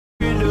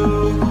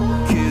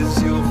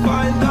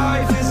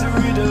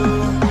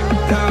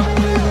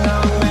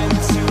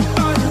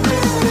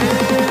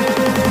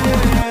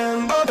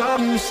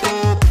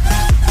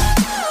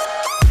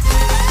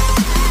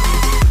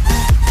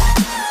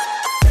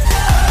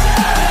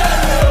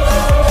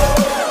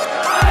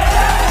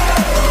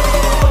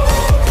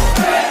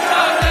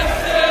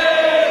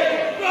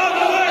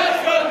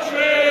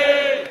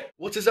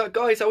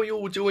up guys, how are you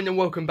all doing, and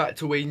welcome back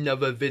to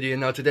another video.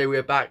 Now today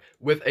we're back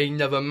with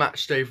another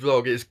matchday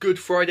vlog. It's Good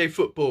Friday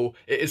football.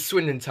 It is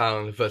Swindon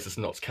Town versus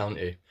Notts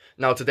County.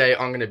 Now today,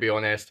 I'm going to be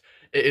honest,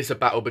 it is a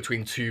battle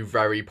between two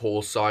very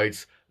poor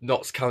sides.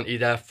 Notts County,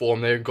 their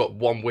form, they've got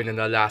one win in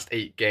their last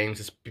 8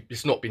 games.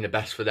 It's not been the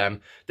best for them.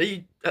 At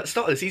the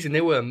start of the season,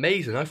 they were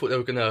amazing. I thought they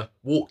were going to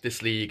walk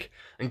this league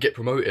and get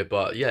promoted,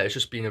 but yeah, it's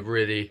just been a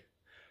really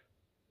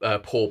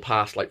poor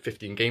past like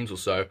 15 games or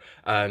so.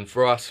 And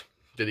for us,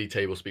 the league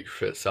table speaks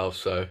for itself,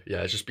 so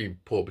yeah, it's just been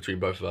poor between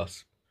both of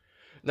us.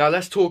 Now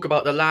let's talk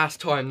about the last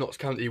time Notts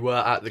County were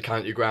at the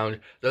county ground.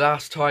 The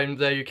last time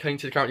they came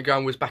to the county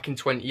ground was back in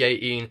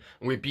 2018,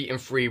 and we beat them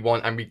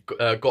 3-1, and we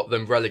got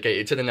them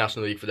relegated to the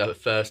National League for the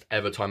first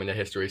ever time in their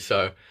history.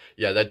 So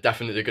yeah, they're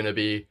definitely going to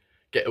be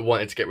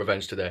wanting to get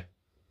revenge today.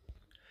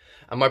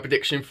 And my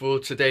prediction for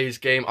today's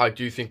game, I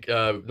do think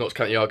Notts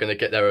County are going to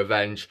get their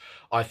revenge.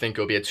 I think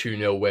it'll be a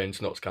 2-0 win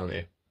to Notts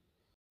County.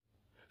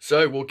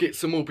 So we'll get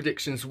some more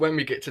predictions when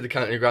we get to the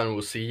county ground, and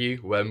we'll see you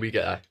when we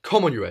get there.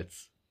 Come on, you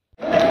Reds.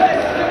 Yes!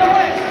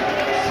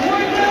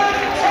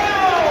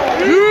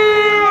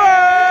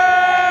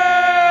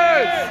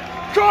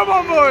 Come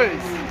on,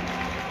 boys!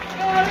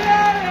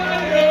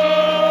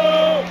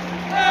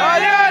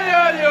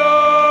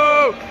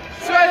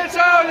 Swindon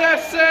Town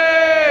FC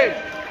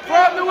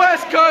from the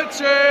West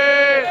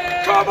Country!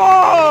 Come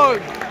on!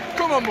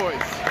 Come on,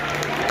 boys!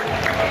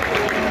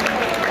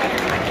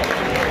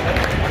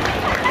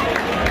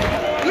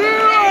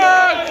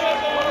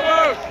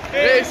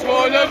 It's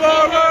one of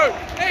our own!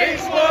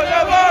 It's one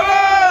of our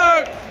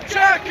own!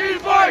 Jackie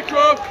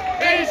Bycroft!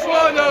 It's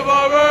one of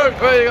our own!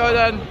 There you go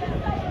then.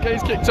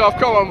 Game's kicked off.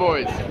 Come on,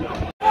 boys.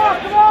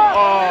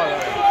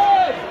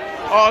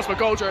 Oh, that's my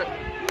goal trick.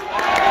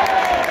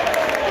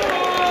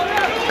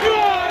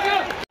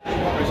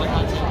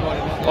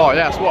 Oh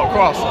yes, what a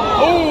cross.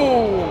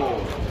 Oh!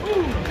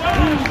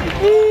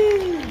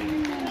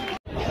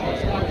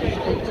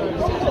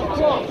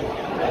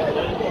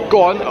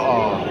 Go on.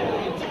 Oh.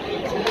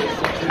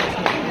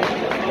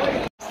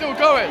 Still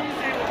going.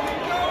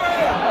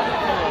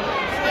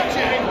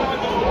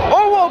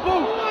 Oh, what a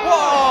ball!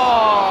 Whoa.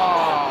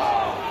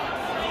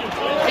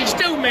 He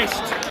still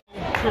missed.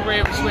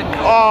 Career at Swindon.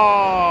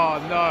 Oh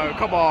no!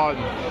 Come on.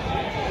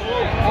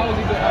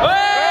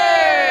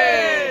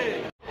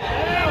 Hey!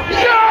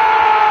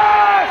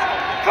 Yes!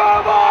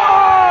 Come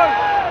on!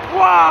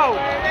 Wow!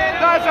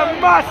 That's a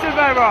massive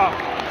error.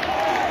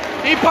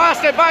 He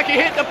passed it back. He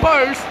hit the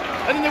post,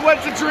 and then it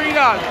went to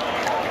Drinan.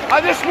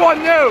 And this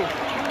 1-0.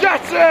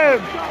 Get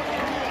him!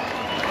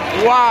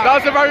 Wow, that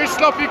was a very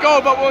sloppy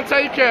goal, but we'll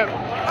take it.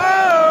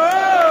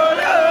 Oh,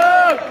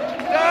 no!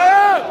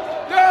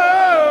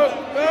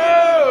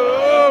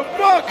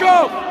 Fuck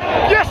off!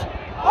 Yes!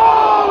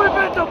 Oh, we've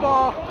hit the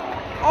bar!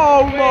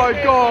 Oh my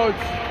god!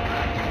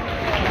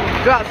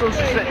 That's what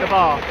should hit the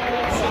bar.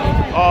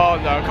 Oh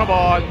no, come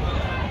on!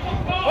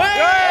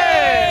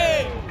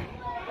 Yay!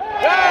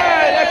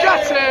 Yay! They're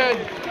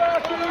getting!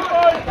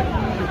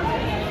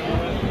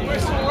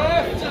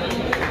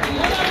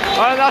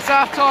 And that's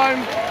half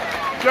time.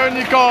 The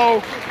only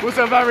goal was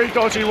a very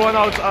dodgy one,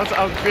 I'll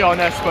be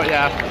honest, but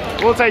yeah,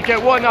 we'll take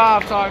it. 1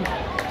 half time.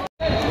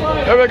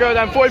 Here we go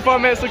then,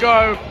 45 minutes to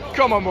go.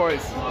 Come on,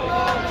 boys.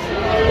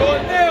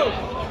 1-0.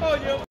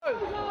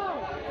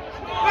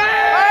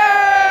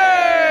 Hey!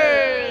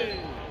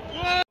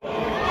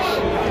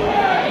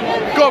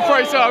 Go on,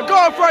 Fraser! Go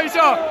on,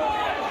 Fraser!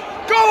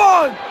 Go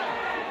on!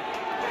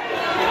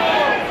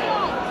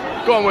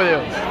 Go on,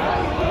 Williams.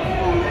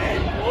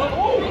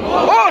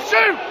 Oh,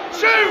 shoot!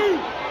 Shoot!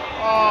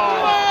 Oh.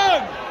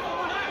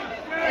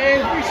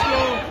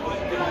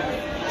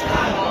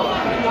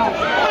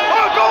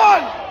 Oh, go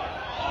on!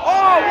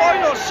 Oh, why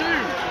not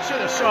shoot?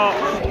 Should have shot.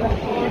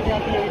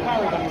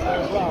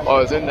 Oh,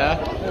 it's in there.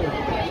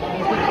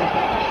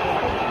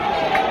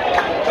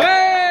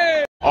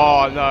 Hey!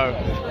 Oh no!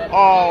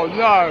 Oh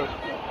no!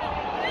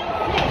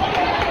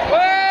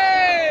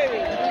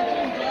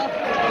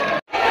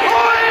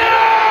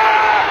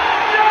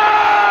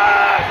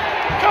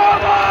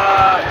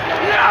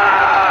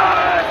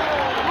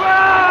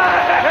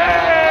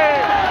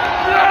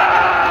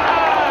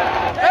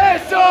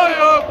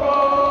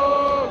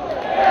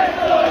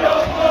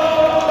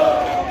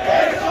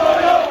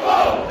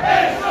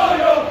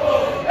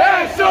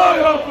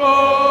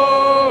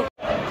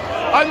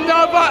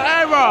 Another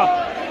error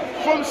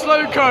from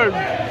Slocombe.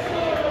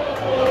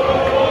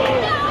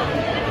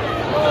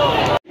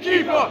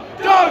 Keeper,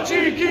 don't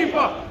you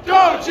keeper,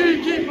 don't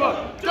you keeper,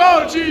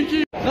 don't you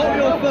keeper. Not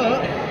your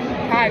foot.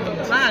 Hang on,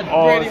 man.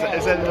 Oh, really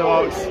it's in the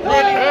box.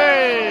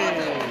 Hey!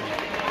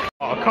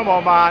 Oh, come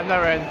on, man,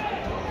 they're in.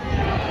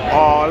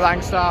 Oh,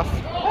 Langstaff.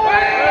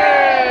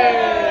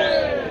 Hey!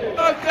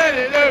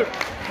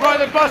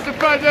 Running past the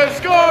defender,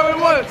 scoring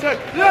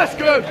 1-2. Let's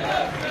go.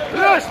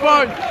 Let's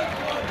one.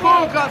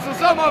 Ball cuts on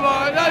some of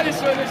our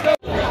Addison.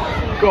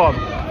 Go on.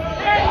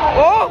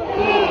 Oh!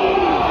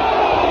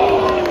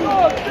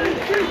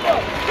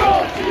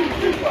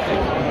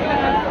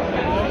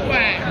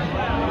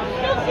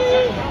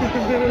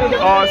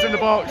 Oh, it's in the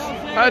box.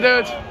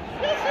 Headed.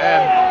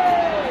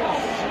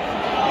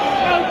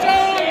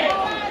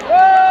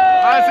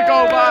 That's a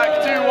goal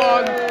back,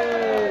 2-1.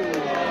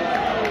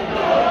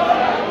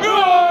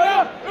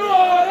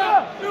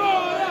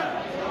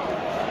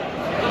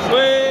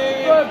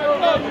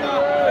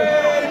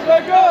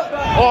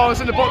 Oh,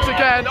 it's in the box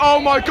again. Oh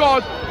my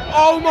god.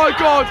 Oh my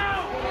god.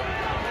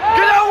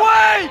 Get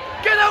away!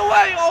 Get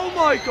away! Oh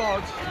my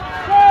god.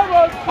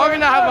 I'm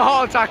gonna have a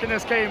heart attack in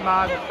this game,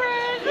 man.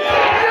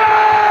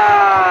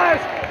 Yes!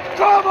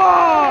 Come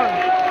on!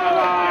 Come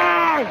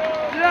on!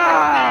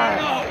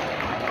 Yes!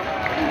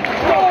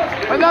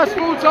 And that's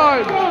full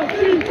time.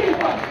 Dirty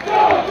keeper!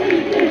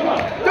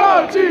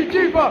 Dirty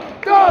keeper!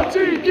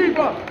 Dirty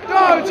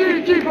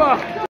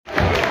keeper!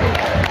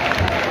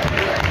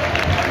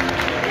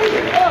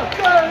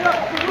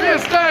 We are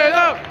staying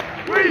up!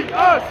 We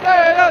are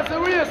staying up!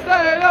 So we are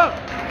staying up!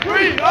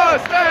 We are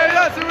staying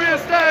up! So we are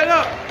staying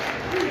up!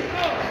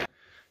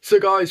 So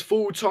guys,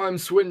 full-time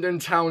Swindon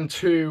Town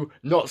 2,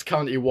 Notts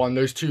County 1.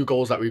 Those 2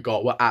 goals that we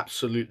got were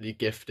absolutely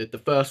gifted. The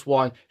first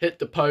one hit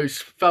the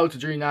post, fell to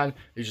Junan,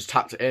 who just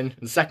tapped it in.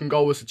 And the second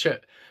goal was a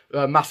chip,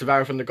 massive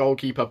error from the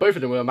goalkeeper. Both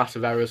of them were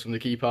massive errors from the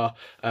keeper.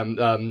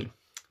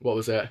 What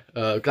was it?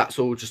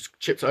 Glatzel just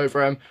chipped it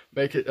over him,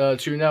 make it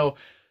 2-0.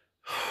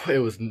 It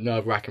was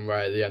nerve-wracking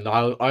right at the end.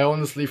 I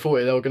honestly thought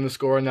they were going to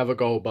score another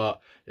goal, but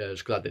yeah,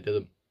 just glad they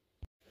didn't.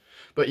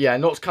 But yeah,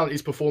 Notts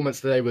County's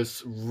performance today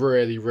was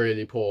really,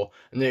 really poor,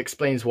 and it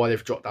explains why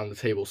they've dropped down the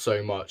table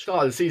so much.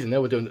 Start of the season, they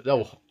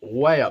were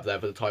way up there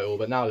for the title,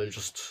 but now they're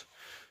just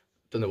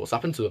don't know what's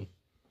happened to them.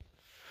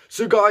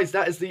 So guys,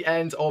 that is the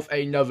end of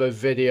another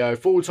video.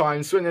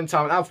 Full-time Swindon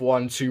Town have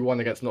won 2-1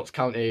 against Notts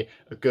County.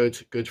 A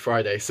good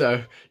Friday.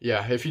 So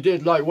yeah, if you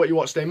did like what you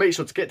watched today, make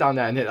sure to get down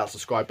there and hit that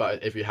subscribe button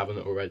if you haven't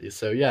already.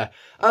 So yeah,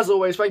 as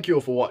always, thank you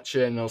all for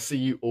watching. I'll see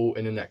you all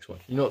in the next one.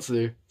 You know what to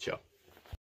do. Ciao.